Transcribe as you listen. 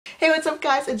Hey, what's up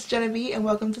guys? It's Genevieve and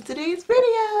welcome to today's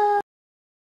video.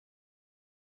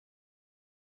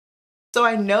 So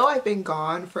I know I've been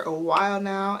gone for a while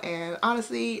now, and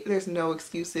honestly there's no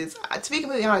excuses. To be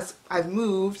completely honest, I've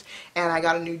moved and I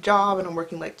got a new job and I'm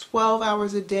working like 12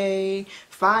 hours a day,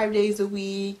 5 days a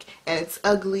week, and it's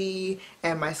ugly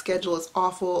and my schedule is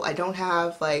awful. I don't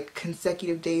have like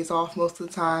consecutive days off most of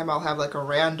the time. I'll have like a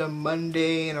random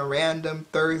Monday and a random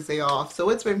Thursday off. So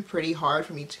it's been pretty hard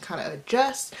for me to kind of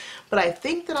adjust, but I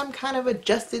think that I'm kind of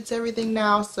adjusted to everything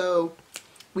now, so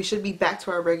we should be back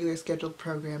to our regular scheduled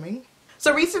programming.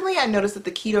 So recently I noticed that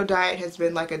the keto diet has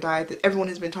been like a diet that everyone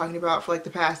has been talking about for like the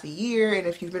past year, and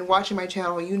if you've been watching my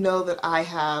channel you know that I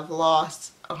have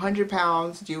lost 100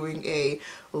 pounds doing a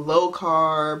low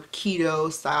carb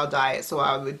keto style diet. So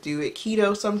I would do it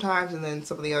keto sometimes, and then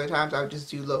some of the other times I would just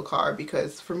do low carb,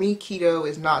 because for me keto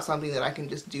is not something that I can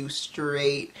just do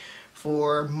straight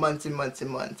for months and months and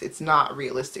months. It's not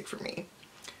realistic for me.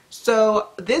 So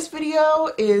this video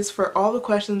is for all the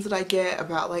questions that I get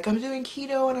about like, I'm doing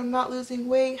keto and I'm not losing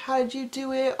weight, how did you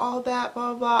do it, all that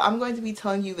blah blah. I'm going to be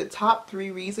telling you the top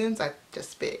 3 reasons, I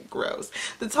just spit, gross,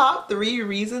 the top 3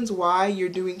 reasons why you're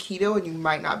doing keto and you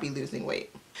might not be losing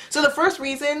weight. So the first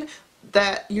reason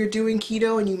that you're doing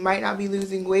keto and you might not be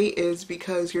losing weight is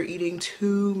because you're eating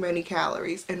too many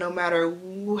calories. And no matter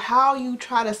how you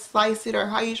try to slice it or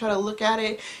how you try to look at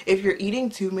it, if you're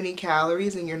eating too many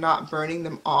calories and you're not burning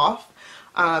them off,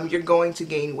 you're going to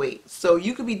gain weight. So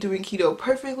you could be doing keto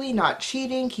perfectly, not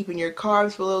cheating, keeping your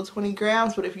carbs below 20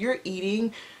 grams, but if you're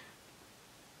eating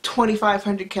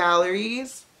 2,500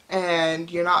 calories and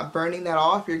you're not burning that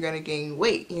off, you're going to gain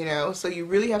weight, you know? So you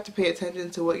really have to pay attention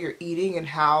to what you're eating and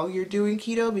how you're doing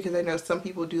keto, because I know some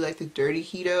people do like the dirty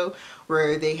keto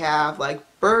where they have like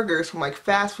burgers from like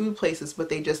fast food places, but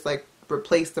they just like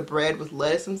replace the bread with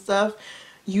lettuce and stuff.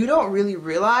 You don't really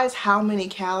realize how many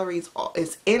calories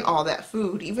is in all that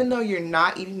food. Even though you're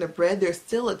not eating the bread, there's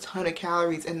still a ton of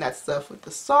calories in that stuff with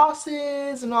the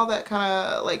sauces and all that kind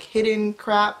of like hidden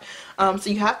crap.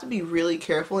 So you have to be really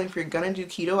careful. And if you're gonna do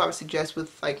keto, I would suggest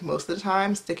with like most of the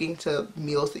time sticking to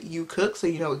meals that you cook, so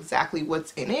you know exactly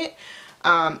what's in it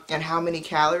and how many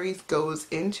calories goes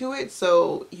into it.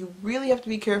 So you really have to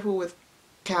be careful with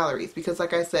calories, because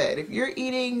like I said, if you're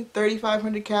eating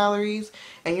 3,500 calories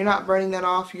and you're not burning that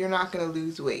off, you're not going to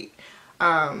lose weight.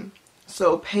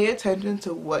 So pay attention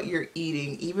to what you're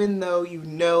eating. Even though you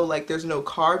know like there's no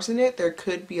carbs in it, there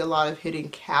could be a lot of hidden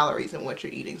calories in what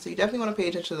you're eating. So you definitely want to pay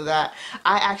attention to that.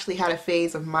 I actually had a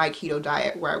phase of my keto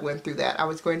diet where I went through that. I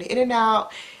was going to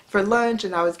In-N-Out for lunch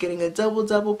and I was getting a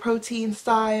double protein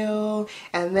style,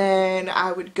 and then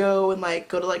I would go and like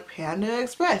go to like Panda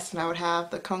Express and I would have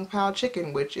the Kung Pao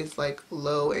chicken, which is like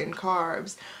low in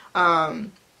carbs.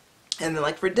 And then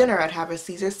like for dinner I'd have a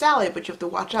Caesar salad, but you have to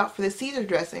watch out for the Caesar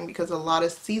dressing because a lot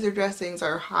of Caesar dressings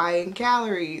are high in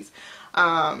calories.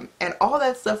 And all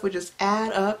that stuff would just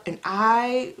add up, and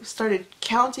I started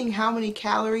counting how many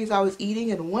calories I was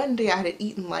eating, and one day I had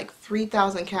eaten like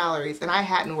 3,000 calories and I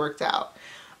hadn't worked out.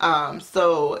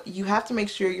 So you have to make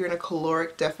sure you're in a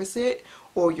caloric deficit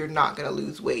or you're not going to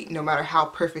lose weight, no matter how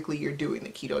perfectly you're doing the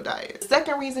keto diet. The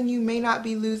second reason you may not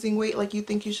be losing weight like you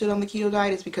think you should on the keto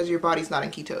diet is because your body's not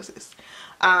in ketosis.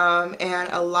 And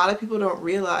a lot of people don't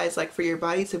realize, like, for your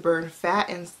body to burn fat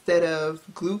instead of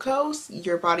glucose,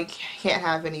 your body can't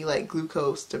have any like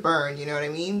glucose to burn, you know what I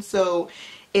mean? So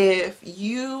if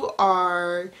you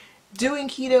are doing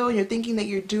keto and you're thinking that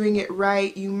you're doing it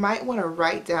right, you might want to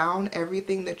write down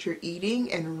everything that you're eating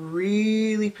and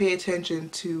really pay attention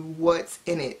to what's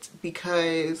in it,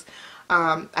 because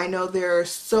I know there are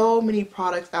so many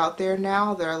products out there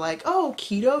now that are like, oh,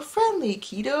 keto friendly,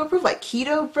 keto approved, like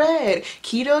keto bread,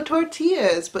 keto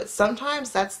tortillas, but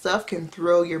sometimes that stuff can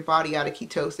throw your body out of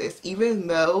ketosis. Even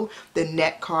though the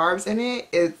net carbs in it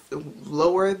is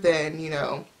lower than, you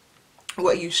know,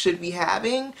 what you should be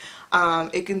having,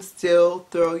 it can still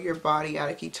throw your body out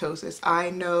of ketosis.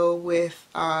 I know with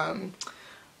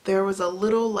there was a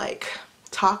little like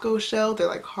taco shell, they're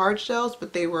like hard shells,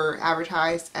 but they were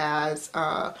advertised as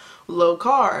low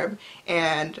carb,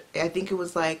 and I think it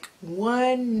was like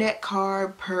 1 net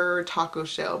carb per taco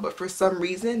shell, but for some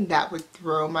reason that would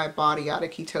throw my body out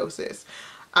of ketosis.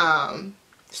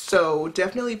 So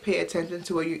definitely pay attention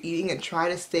to what you're eating and try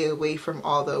to stay away from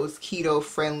all those keto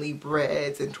friendly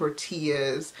breads and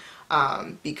tortillas,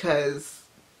 because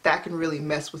that can really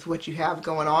mess with what you have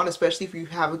going on, especially if you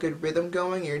have a good rhythm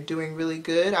going, you're doing really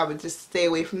good. I would just stay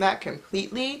away from that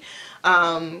completely.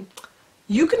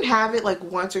 You can have it like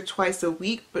once or twice a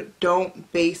week, but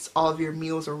don't base all of your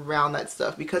meals around that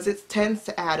stuff, because it tends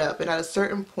to add up. And at a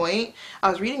certain point, I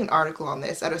was reading an article on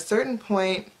this, at a certain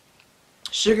point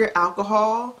sugar,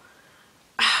 alcohol.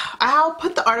 I'll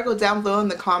put the article down below in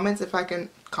the comments if I can,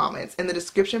 in the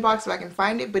description box if I can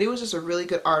find it, but it was just a really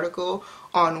good article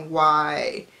on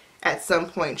why at some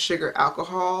point sugar,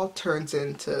 alcohol turns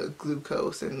into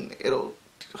glucose, and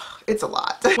it's a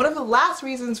lot. One of the last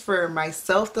reasons for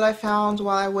myself that I found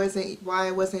why I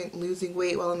wasn't losing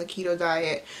weight while on the keto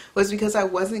diet was because I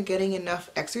wasn't getting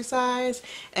enough exercise.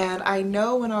 And I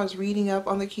know when I was reading up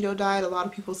on the keto diet, a lot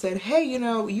of people said, hey, you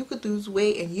know, you could lose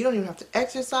weight and you don't even have to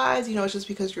exercise, you know, it's just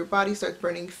because your body starts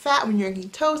burning fat when you're in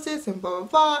ketosis and blah blah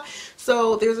blah.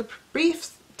 So there's a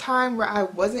brief time where I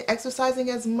wasn't exercising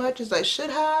as much as I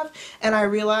should have, and I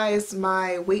realized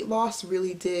my weight loss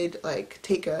really did like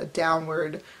take a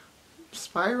downward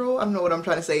spiral. I don't know what I'm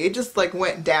trying to say. It just like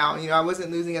went down, you know. I wasn't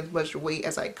losing as much weight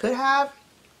as I could have.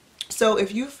 So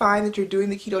if you find that you're doing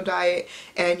the keto diet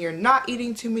and you're not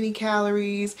eating too many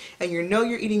calories, and you know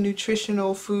you're eating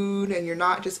nutritional food and you're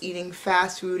not just eating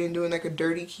fast food and doing like a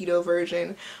dirty keto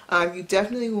version, you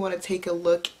definitely want to take a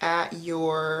look at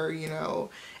your, you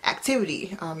know,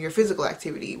 activity, your physical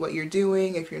activity, what you're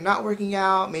doing. If you're not working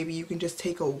out, maybe you can just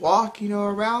take a walk, you know,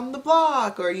 around the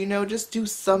block, or, you know, just do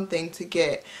something to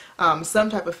get some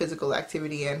type of physical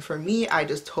activity. And for me, I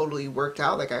just totally worked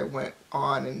out. Like I went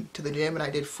on into the gym and I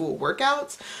did full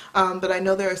workouts. But I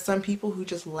know there are some people who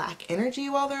just lack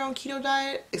energy while they're on keto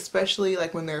diet, especially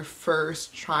like when they're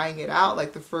first trying it out,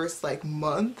 like the first like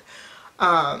month.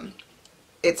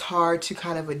 It's hard to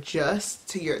kind of adjust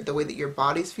to the way that your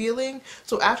body's feeling.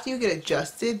 So after you get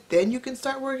adjusted, then you can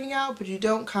start working out, but you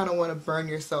don't kind of want to burn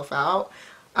yourself out.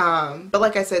 But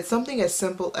like I said, something as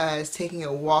simple as taking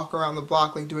a walk around the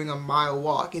block, like doing a mile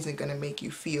walk, isn't going to make you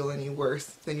feel any worse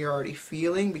than you're already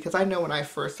feeling. Because I know when I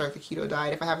first start the keto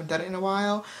diet, if I haven't done it in a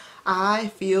while, I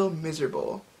feel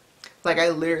miserable. Like I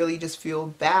literally just feel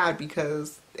bad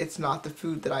because it's not the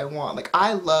food that I want. Like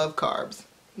I love carbs.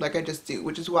 Like I just do,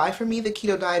 which is why for me the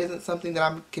keto diet isn't something that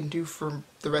I can do for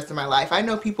the rest of my life. I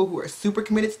know people who are super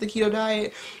committed to the keto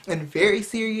diet and very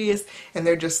serious, and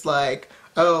they're just like,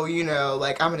 oh, you know,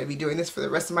 like I'm gonna be doing this for the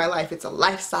rest of my life. It's a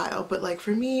lifestyle. But like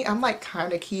for me, I'm like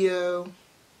kind of keto.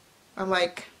 I'm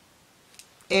like,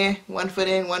 one foot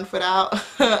in, one foot out.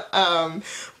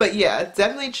 But yeah,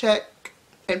 definitely check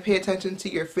and pay attention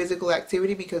to your physical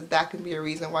activity, because that can be a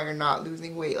reason why you're not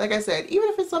losing weight. Like I said, even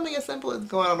if it's something as simple as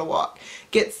going on a walk,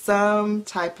 get some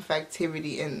type of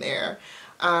activity in there.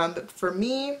 But for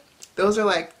me, those are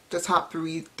like the top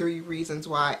three reasons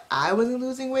why I wasn't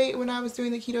losing weight when I was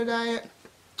doing the keto diet.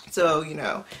 So, you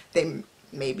know, they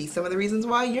may be some of the reasons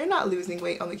why you're not losing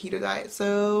weight on the keto diet.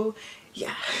 So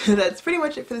yeah, that's pretty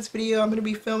much it for this video. I'm going to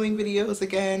be filming videos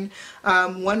again,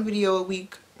 one video a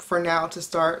week for now to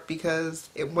start, because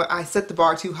I set the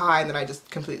bar too high and then I just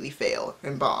completely fail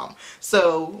and bomb.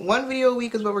 So one video a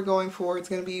week is what we're going for. It's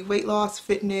going to be weight loss,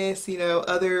 fitness, you know,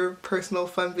 other personal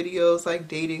fun videos like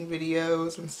dating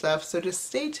videos and stuff. So just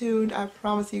stay tuned. I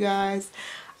promise you guys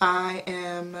I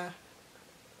am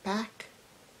back,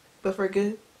 but for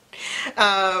good.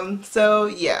 So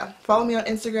yeah, follow me on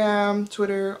Instagram,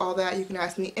 Twitter, all that. You can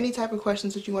ask me any type of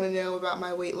questions that you want to know about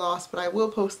my weight loss, but I will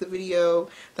post the video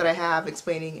that I have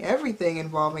explaining everything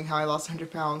involving how I lost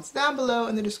 100 pounds down below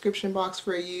in the description box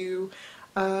for you.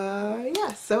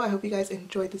 Yeah, so I hope you guys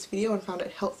enjoyed this video and found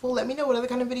it helpful. Let me know what other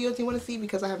kind of videos you want to see,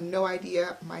 because I have no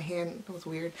idea. My hand was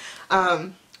weird.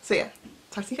 So yeah,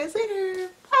 talk to you guys later.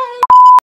 Bye!